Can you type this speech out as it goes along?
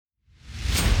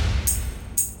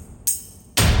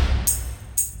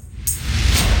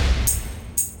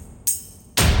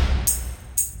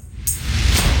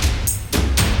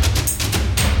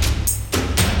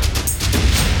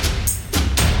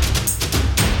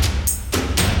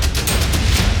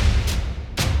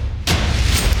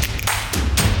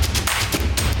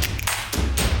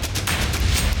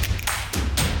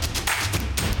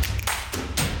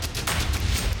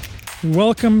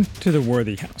Welcome to the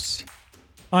Worthy House.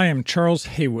 I am Charles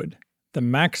Haywood, the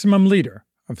maximum leader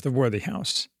of the Worthy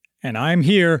House, and I am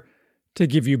here to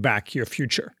give you back your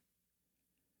future.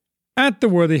 At the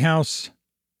Worthy House,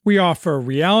 we offer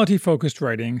reality-focused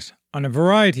writings on a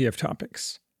variety of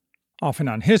topics, often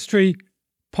on history,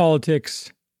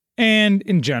 politics, and,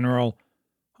 in general,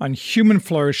 on human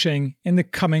flourishing in the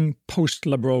coming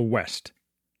post-liberal West.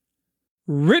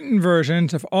 Written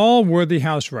versions of all Worthy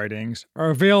House writings are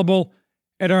available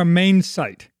at our main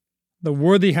site,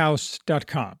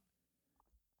 theworthyhouse.com.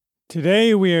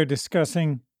 Today we are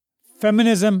discussing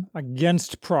Feminism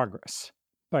Against Progress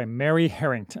by Mary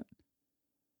Harrington.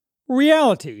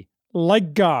 Reality,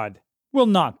 like God, will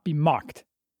not be mocked.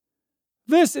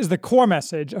 This is the core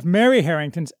message of Mary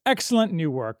Harrington's excellent new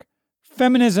work,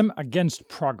 Feminism Against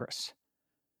Progress.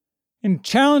 In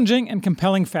challenging and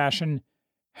compelling fashion,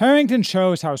 Harrington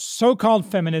shows how so-called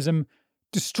feminism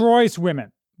destroys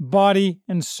women, body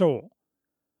and soul.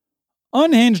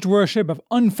 Unhinged worship of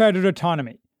unfettered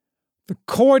autonomy, the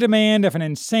core demand of an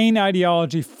insane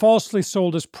ideology falsely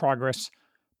sold as progress,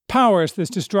 powers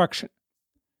this destruction.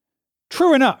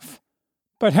 True enough,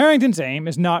 but Harrington's aim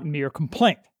is not mere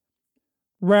complaint.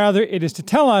 Rather, it is to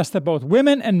tell us that both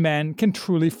women and men can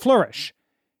truly flourish,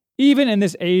 even in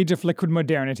this age of liquid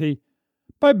modernity,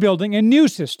 by building a new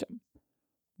system,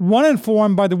 one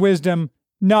informed by the wisdom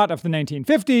not of the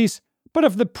 1950s, but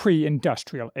of the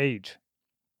pre-industrial age.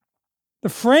 The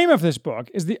frame of this book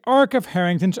is the arc of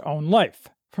Harrington's own life,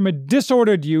 from a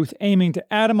disordered youth aiming to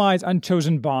atomize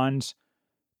unchosen bonds,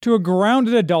 to a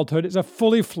grounded adulthood as a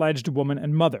fully fledged woman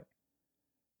and mother.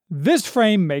 This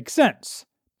frame makes sense,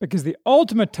 because the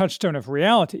ultimate touchstone of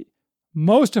reality,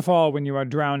 most of all when you are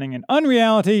drowning in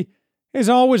unreality, is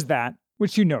always that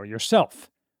which you know yourself.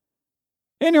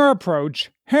 In her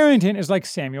approach, Harrington is like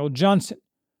Samuel Johnson,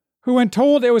 who, when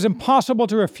told it was impossible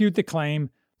to refute the claim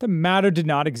that matter did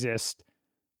not exist,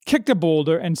 kicked a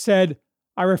boulder and said,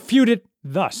 "I refute it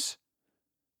thus."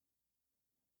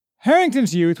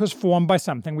 Harrington's youth was formed by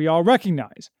something we all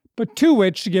recognize, but to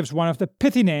which she gives one of the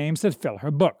pithy names that fill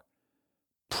her book: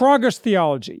 progress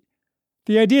theology,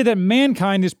 the idea that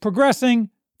mankind is progressing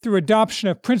through adoption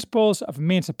of principles of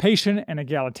emancipation and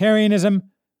egalitarianism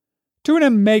to an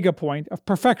omega point of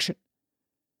perfection.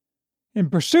 In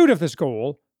pursuit of this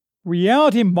goal,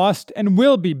 reality must and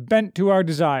will be bent to our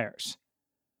desires.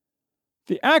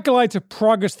 The acolytes of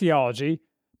progress theology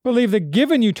believe that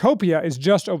given utopia is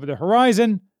just over the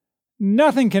horizon,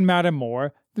 nothing can matter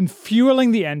more than fueling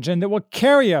the engine that will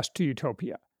carry us to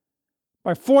utopia,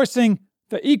 by forcing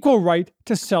the equal right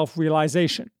to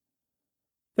self-realization.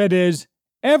 That is,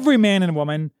 every man and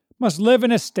woman must live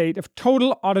in a state of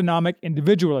total autonomic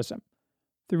individualism,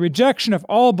 the rejection of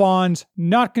all bonds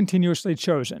not continuously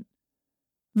chosen.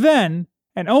 Then,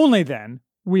 and only then,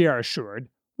 we are assured,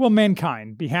 will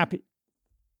mankind be happy.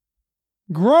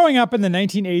 Growing up in the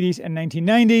 1980s and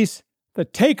 1990s, the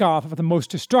takeoff of the most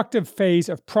destructive phase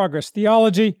of progress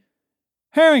theology,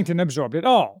 Harrington absorbed it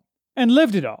all, and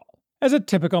lived it all, as a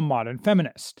typical modern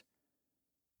feminist.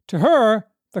 To her,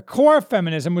 the core of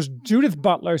feminism was Judith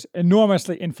Butler's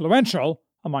enormously influential,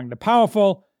 among the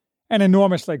powerful, and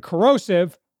enormously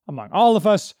corrosive, among all of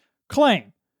us,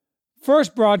 claim,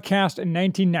 first broadcast in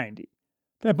 1990,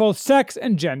 that both sex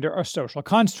and gender are social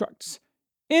constructs,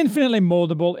 infinitely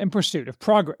moldable in pursuit of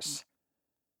progress.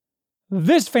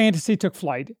 This fantasy took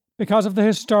flight because of the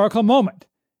historical moment,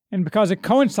 and because it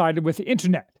coincided with the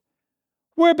internet,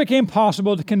 where it became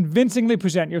possible to convincingly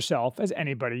present yourself as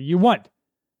anybody you want,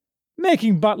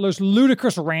 making Butler's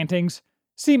ludicrous rantings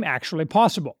seem actually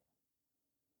possible.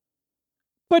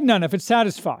 But none of it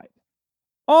satisfied.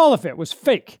 All of it was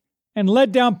fake, and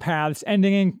led down paths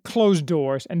ending in closed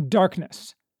doors and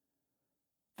darkness.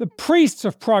 The priests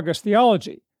of progress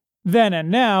theology, then and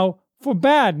now,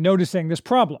 forbade noticing this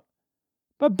problem.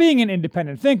 But being an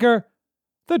independent thinker,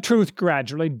 the truth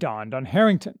gradually dawned on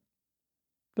Harrington.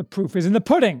 The proof is in the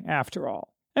pudding, after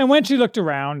all, and when she looked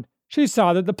around, she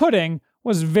saw that the pudding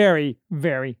was very,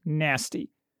 very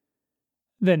nasty.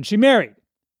 Then she married,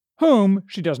 whom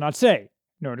she does not say,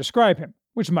 nor describe him,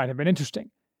 which might have been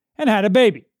interesting, and had a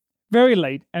baby, very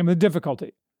late and with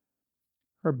difficulty.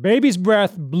 Her baby's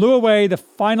breath blew away the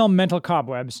final mental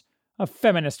cobwebs of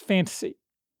feminist fantasy.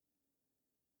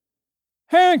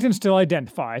 Harrington still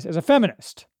identifies as a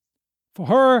feminist. For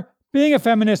her, being a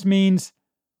feminist means,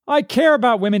 I care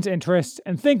about women's interests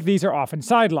and think these are often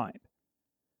sidelined.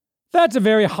 That's a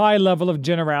very high level of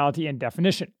generality and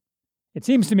definition. It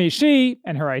seems to me she,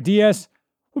 and her ideas,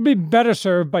 would be better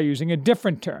served by using a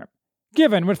different term,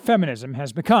 given what feminism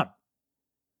has become.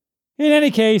 In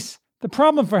any case, the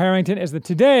problem for Harrington is that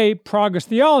today progress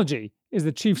theology is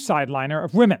the chief sideliner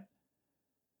of women.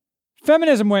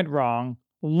 Feminism went wrong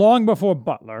long before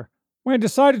Butler, when it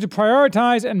decided to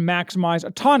prioritize and maximize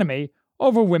autonomy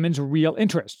over women's real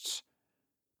interests.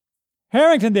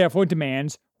 Harrington therefore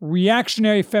demands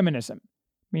reactionary feminism,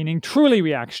 meaning truly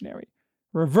reactionary,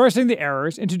 reversing the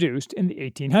errors introduced in the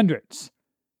 1800s.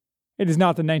 It is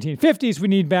not the 1950s we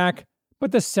need back,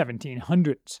 but the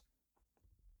 1700s.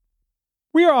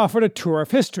 We are offered a tour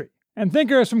of history, and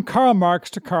thinkers from Karl Marx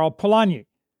to Karl Polanyi,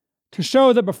 to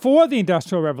show that before the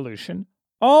Industrial Revolution,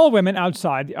 all women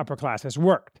outside the upper classes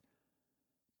worked.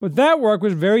 But that work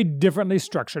was very differently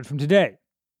structured from today.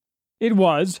 It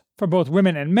was, for both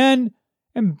women and men,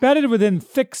 embedded within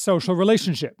thick social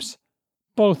relationships,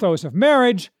 both those of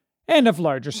marriage and of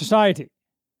larger society.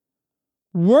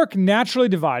 Work naturally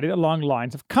divided along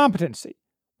lines of competency,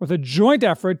 with a joint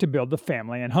effort to build the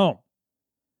family and home.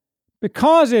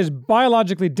 Because it is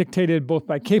biologically dictated both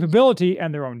by capability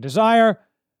and their own desire,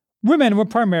 women were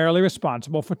primarily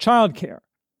responsible for childcare,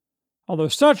 although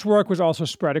such work was also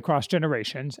spread across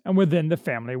generations and within the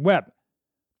family web.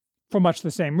 For much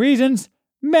the same reasons,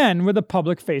 men were the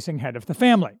public-facing head of the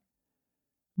family.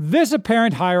 This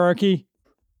apparent hierarchy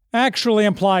actually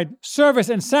implied service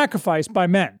and sacrifice by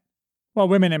men, while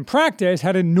women in practice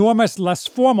had enormous, less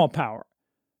formal power,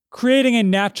 creating a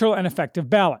natural and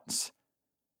effective balance.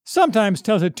 Sometimes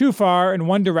tilted too far in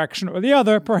one direction or the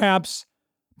other, perhaps,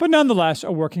 but nonetheless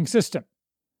a working system.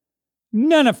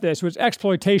 None of this was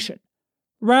exploitation,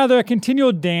 rather a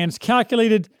continual dance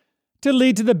calculated to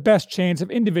lead to the best chance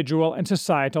of individual and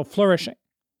societal flourishing.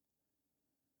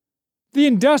 The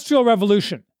Industrial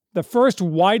Revolution, the first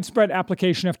widespread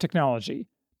application of technology,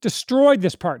 destroyed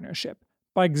this partnership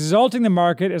by exalting the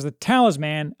market as the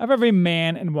talisman of every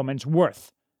man and woman's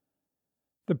worth.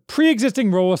 The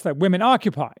pre-existing roles that women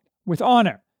occupied, with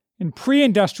honor, in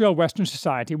pre-industrial Western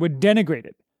society were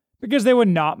denigrated because they were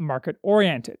not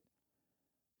market-oriented.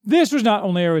 This was not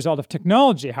only a result of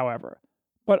technology, however,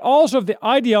 but also of the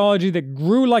ideology that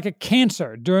grew like a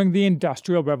cancer during the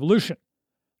Industrial Revolution,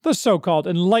 the so-called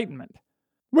Enlightenment,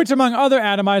 which, among other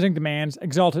atomizing demands,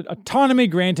 exalted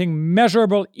autonomy-granting,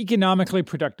 measurable, economically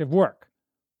productive work,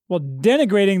 while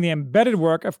denigrating the embedded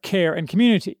work of care and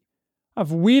community,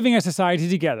 of weaving a society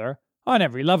together on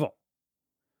every level.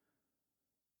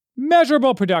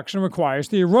 Measurable production requires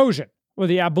the erosion, or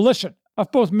the abolition, of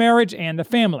both marriage and the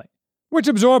family, which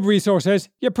absorb resources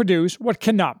yet produce what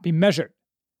cannot be measured.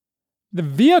 The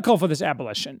vehicle for this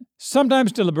abolition,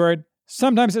 sometimes deliberate,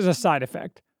 sometimes as a side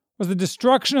effect, was the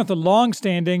destruction of the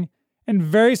long-standing and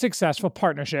very successful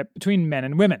partnership between men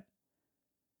and women.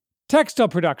 Textile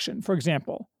production, for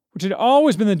example, which had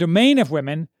always been the domain of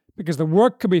women because the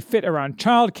work could be fit around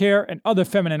childcare and other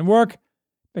feminine work,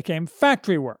 became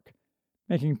factory work,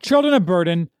 making children a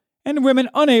burden and women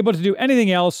unable to do anything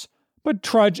else but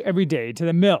trudge every day to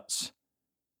the mills.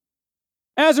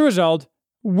 As a result,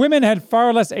 women had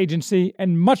far less agency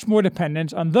and much more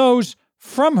dependence on those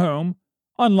from whom,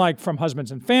 unlike from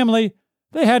husbands and family,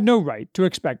 they had no right to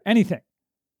expect anything.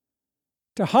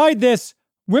 To hide this,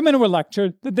 women were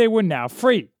lectured that they were now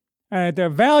free, and that their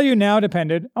value now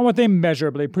depended on what they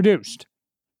measurably produced.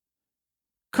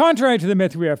 Contrary to the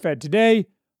myth we are fed today,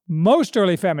 most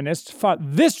early feminists fought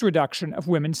this reduction of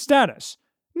women's status,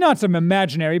 not some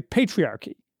imaginary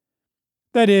patriarchy.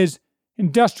 That is,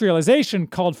 industrialization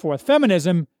called forth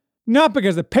feminism, not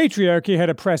because the patriarchy had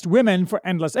oppressed women for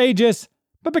endless ages,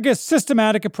 but because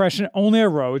systematic oppression only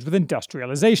arose with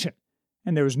industrialization,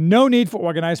 and there was no need for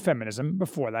organized feminism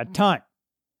before that time.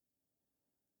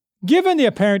 Given the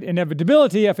apparent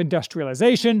inevitability of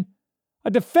industrialization,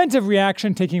 a defensive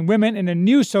reaction taking women in a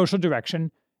new social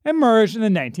direction emerged in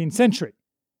the 19th century: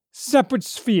 separate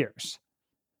spheres.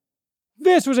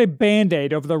 This was a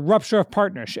band-aid over the rupture of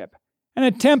partnership, an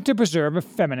attempt to preserve a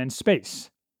feminine space.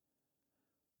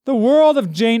 The world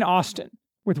of Jane Austen,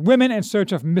 with women in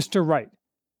search of Mr. Right,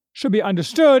 should be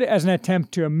understood as an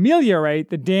attempt to ameliorate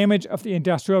the damage of the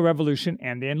Industrial Revolution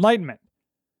and the Enlightenment,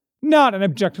 not an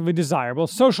objectively desirable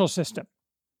social system.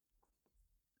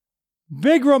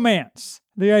 Big romance,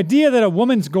 the idea that a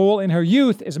woman's goal in her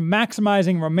youth is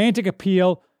maximizing romantic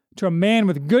appeal to a man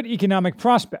with good economic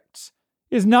prospects,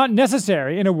 is not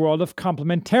necessary in a world of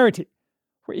complementarity,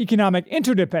 where economic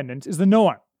interdependence is the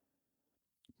norm.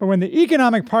 But when the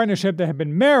economic partnership that had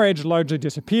been marriage largely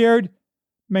disappeared,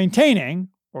 maintaining,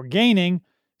 or gaining,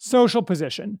 social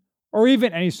position, or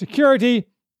even any security,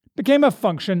 became a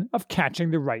function of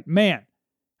catching the right man,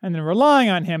 and then relying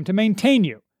on him to maintain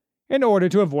you, in order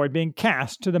to avoid being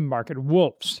cast to the market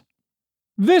wolves.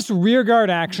 This rearguard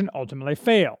action ultimately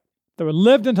failed, though it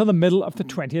lived until the middle of the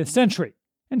 20th century,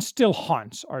 and still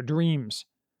haunts our dreams.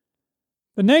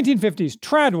 The 1950s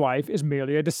trad wife is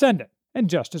merely a descendant, and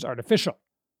just as artificial.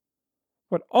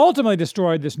 What ultimately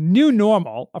destroyed this new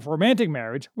normal of romantic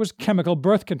marriage was chemical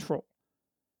birth control.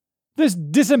 This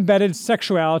disembedded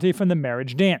sexuality from the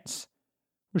marriage dance,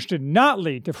 which did not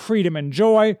lead to freedom and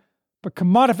joy, but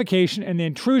commodification and the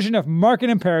intrusion of market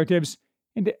imperatives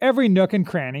into every nook and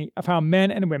cranny of how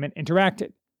men and women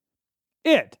interacted.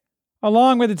 It,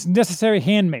 along with its necessary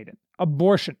handmaiden,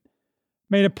 abortion,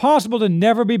 made it possible to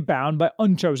never be bound by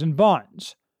unchosen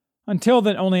bonds, until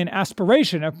then only an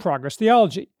aspiration of progress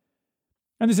theology.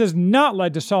 And this has not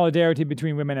led to solidarity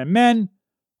between women and men,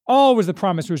 always the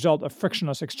promised result of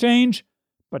frictionless exchange,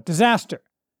 but disaster.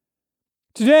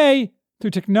 Today, through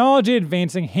technology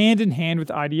advancing hand in hand with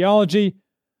ideology,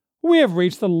 we have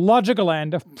reached the logical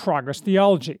end of progress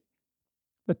theology,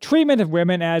 the treatment of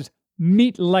women as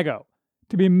meat Lego,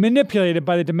 to be manipulated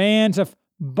by the demands of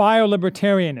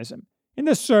biolibertarianism in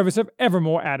the service of ever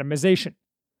more atomization.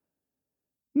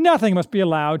 Nothing must be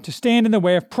allowed to stand in the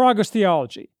way of progress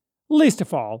theology, least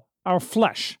of all, our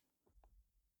flesh.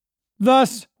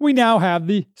 Thus, we now have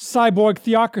the cyborg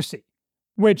theocracy,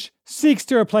 which seeks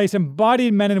to replace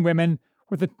embodied men and women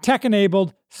with a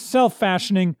tech-enabled,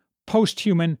 self-fashioning,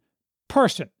 post-human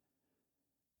person.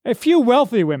 A few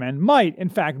wealthy women might, in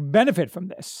fact, benefit from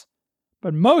this,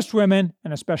 but most women,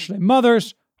 and especially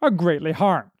mothers, are greatly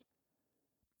harmed.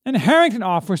 And Harrington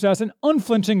offers us an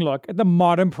unflinching look at the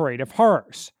modern parade of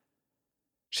horrors.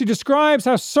 She describes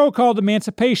how so-called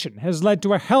emancipation has led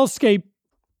to a hellscape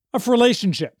of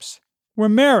relationships, where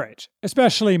marriage,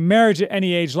 especially marriage at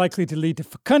any age likely to lead to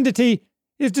fecundity,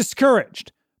 is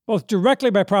discouraged, both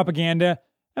directly by propaganda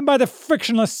and by the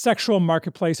frictionless sexual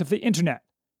marketplace of the internet.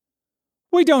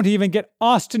 We don't even get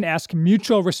Austen-esque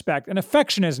mutual respect and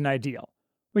affection as an ideal.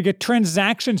 We get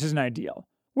transactions as an ideal,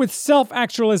 with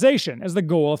self-actualization as the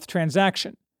goal of the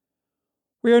transaction.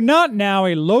 We are not now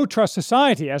a low-trust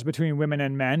society as between women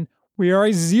and men, we are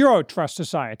a zero-trust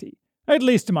society, at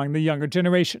least among the younger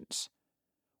generations.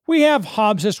 We have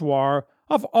Hobbes' war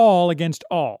of all against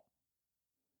all.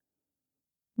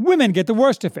 Women get the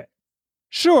worst of it.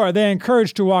 Sure, they're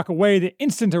encouraged to walk away the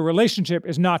instant a relationship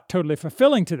is not totally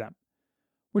fulfilling to them,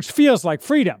 which feels like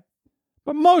freedom,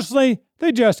 but mostly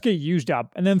they just get used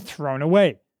up and then thrown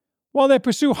away, while they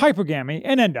pursue hypergamy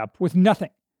and end up with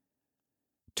nothing.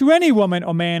 To any woman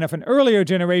or man of an earlier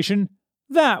generation,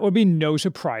 that would be no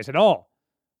surprise at all.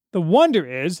 The wonder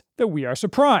is that we are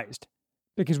surprised,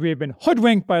 because we have been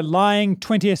hoodwinked by lying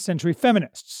 20th century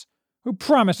feminists, who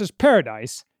promised us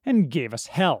paradise and gave us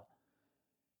hell.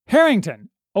 Harrington,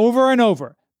 over and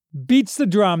over, beats the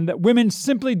drum that women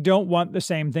simply don't want the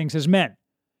same things as men,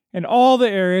 in all the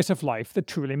areas of life that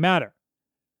truly matter.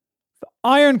 The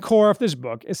iron core of this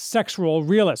book is sexual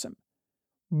realism.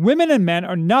 Women and men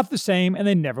are not the same and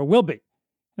they never will be,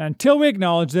 and until we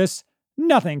acknowledge this,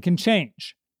 nothing can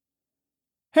change.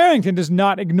 Harrington does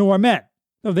not ignore men,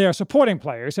 though they are supporting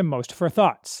players in most of her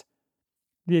thoughts.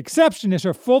 The exception is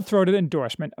her full-throated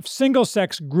endorsement of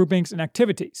single-sex groupings and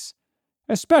activities,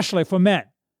 especially for men,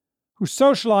 who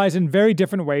socialize in very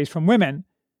different ways from women,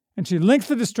 and she links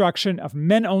the destruction of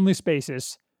men-only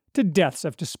spaces to deaths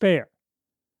of despair.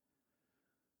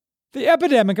 The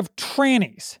epidemic of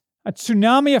trannies, a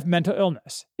tsunami of mental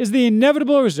illness, is the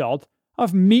inevitable result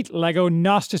of meat Lego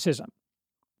Gnosticism,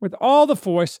 with all the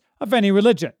force of any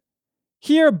religion.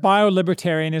 Here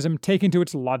biolibertarianism taken to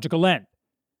its logical end,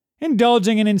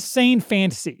 indulging in insane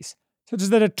fantasies, such as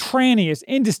that a tranny is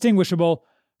indistinguishable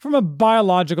from a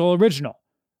biological original,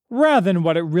 rather than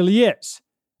what it really is,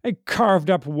 a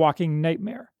carved-up walking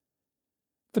nightmare.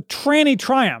 The tranny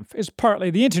triumph is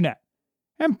partly the internet,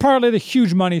 and partly the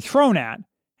huge money thrown at,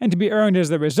 and to be earned as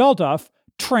the result of,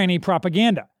 tranny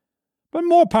propaganda. But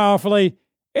more powerfully,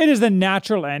 it is the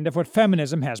natural end of what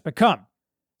feminism has become.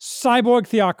 Cyborg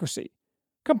theocracy,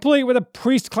 complete with a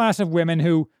priest class of women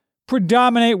who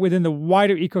predominate within the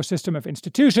wider ecosystem of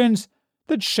institutions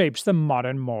that shapes the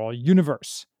modern moral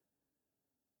universe.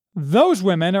 Those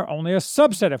women are only a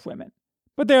subset of women,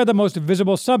 but they are the most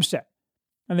visible subset,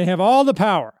 and they have all the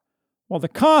power, while the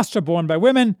costs are borne by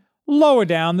women lower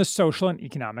down the social and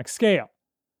economic scale.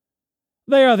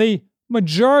 They are the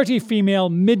majority female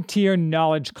mid-tier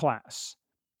knowledge class.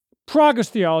 Progress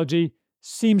theology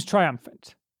seems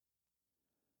triumphant.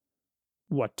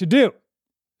 What to do?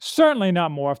 Certainly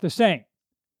not more of the same.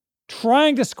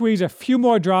 Trying to squeeze a few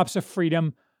more drops of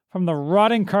freedom from the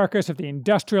rotting carcass of the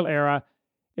industrial era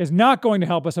is not going to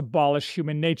help us abolish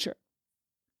human nature.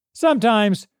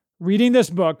 Sometimes, reading this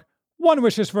book, one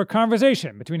wishes for a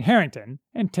conversation between Harrington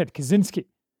and Ted Kaczynski.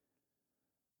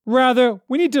 Rather,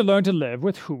 we need to learn to live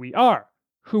with who we are,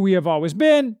 who we have always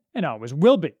been and always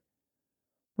will be.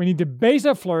 We need to base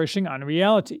our flourishing on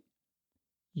reality.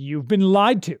 You've been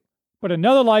lied to, but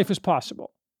another life is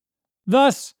possible.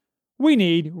 Thus, we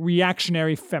need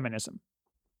reactionary feminism.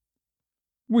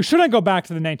 We shouldn't go back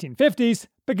to the 1950s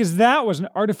because that was an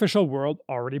artificial world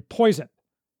already poisoned.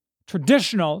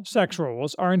 Traditional sex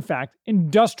roles are in fact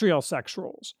industrial sex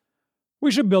roles.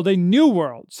 We should build a new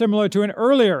world similar to an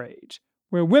earlier age,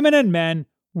 where women and men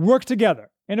work together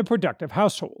in a productive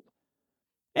household.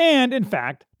 And in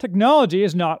fact, technology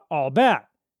is not all bad.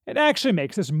 It actually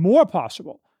makes this more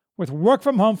possible, with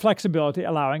work-from-home flexibility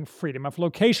allowing freedom of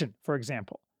location, for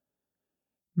example.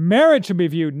 Marriage should be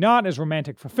viewed not as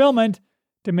romantic fulfillment,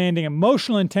 demanding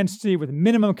emotional intensity with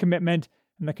minimum commitment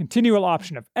and the continual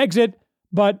option of exit,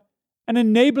 but an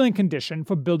enabling condition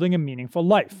for building a meaningful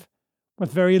life,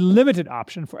 with very limited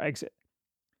option for exit.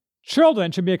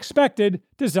 Children should be expected,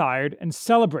 desired, and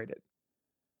celebrated.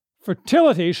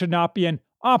 Fertility should not be an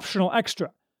optional extra.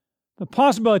 The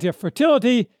possibility of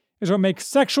fertility is what makes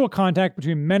sexual contact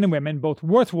between men and women both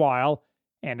worthwhile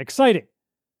and exciting.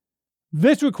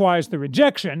 This requires the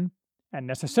rejection, and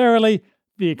necessarily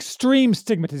the extreme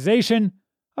stigmatization,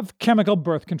 of chemical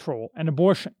birth control and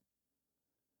abortion.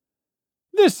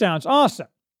 This sounds awesome.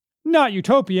 Not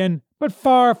utopian, but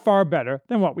far, far better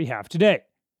than what we have today.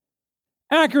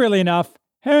 Accurately enough,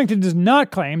 Harrington does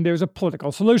not claim there is a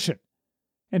political solution.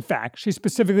 In fact, she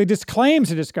specifically disclaims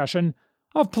a discussion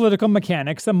of political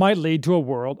mechanics that might lead to a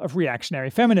world of reactionary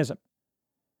feminism.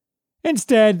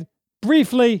 Instead,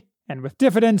 briefly and with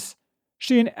diffidence,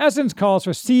 she in essence calls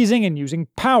for seizing and using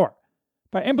power,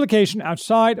 by implication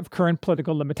outside of current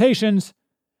political limitations,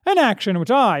 an action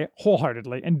which I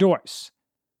wholeheartedly endorse.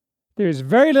 There is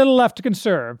very little left to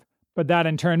conserve, but that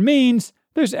in turn means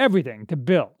there's everything to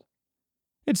build.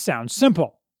 It sounds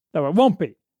simple, though it won't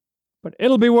be, but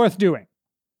it'll be worth doing.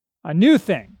 A new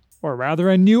thing, or rather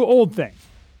a new old thing,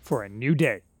 for a new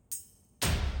day.